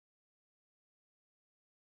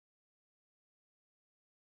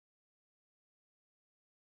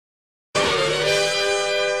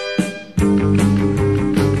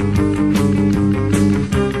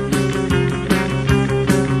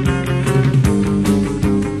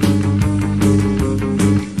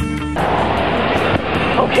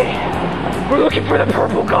We're looking for the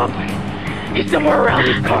purple goblin. He's somewhere around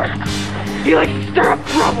these parts. He likes to stir up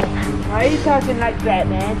trouble. Why are you talking like that,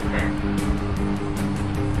 man?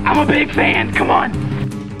 I'm a big fan. Come on.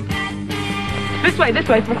 This way.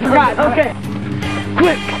 Right, okay.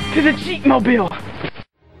 Quick, to the Jeepmobile.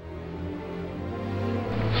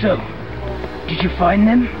 So, did you find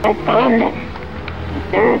them? I found them.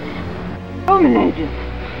 There's Illuminator.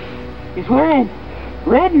 He's wearing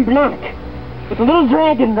red and black with a little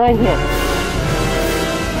dragon right here.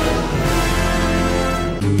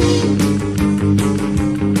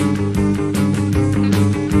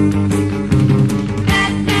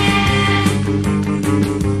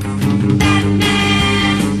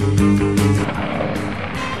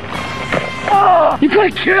 Oh, you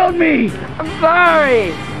could have killed me! I'm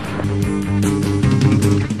sorry.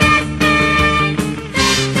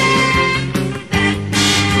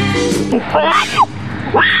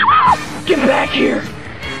 Get back here!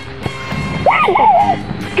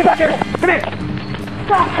 Get back here! Come here!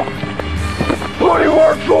 What do you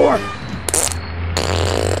work for?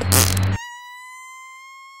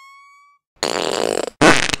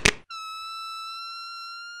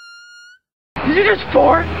 Did you just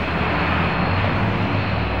fart?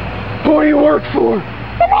 What do you work for?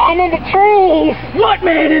 The man in the trees! What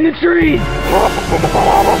man in the trees?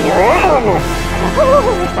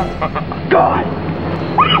 God!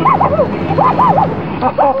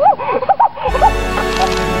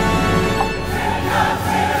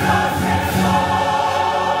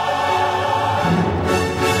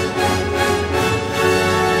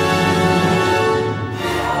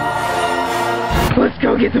 Let's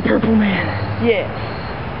go get the purple man. Yeah.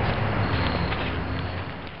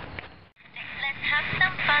 Let's have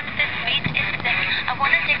some fun. This beach is sick. I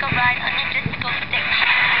want to take a ride on your disco stick.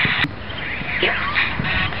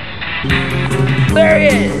 There he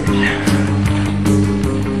is!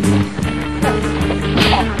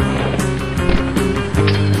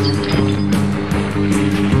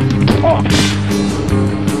 Oh.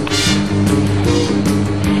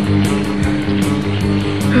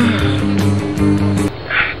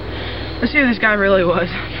 Let's see who this guy really was.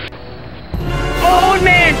 Old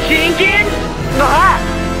man Jenkins? Ah!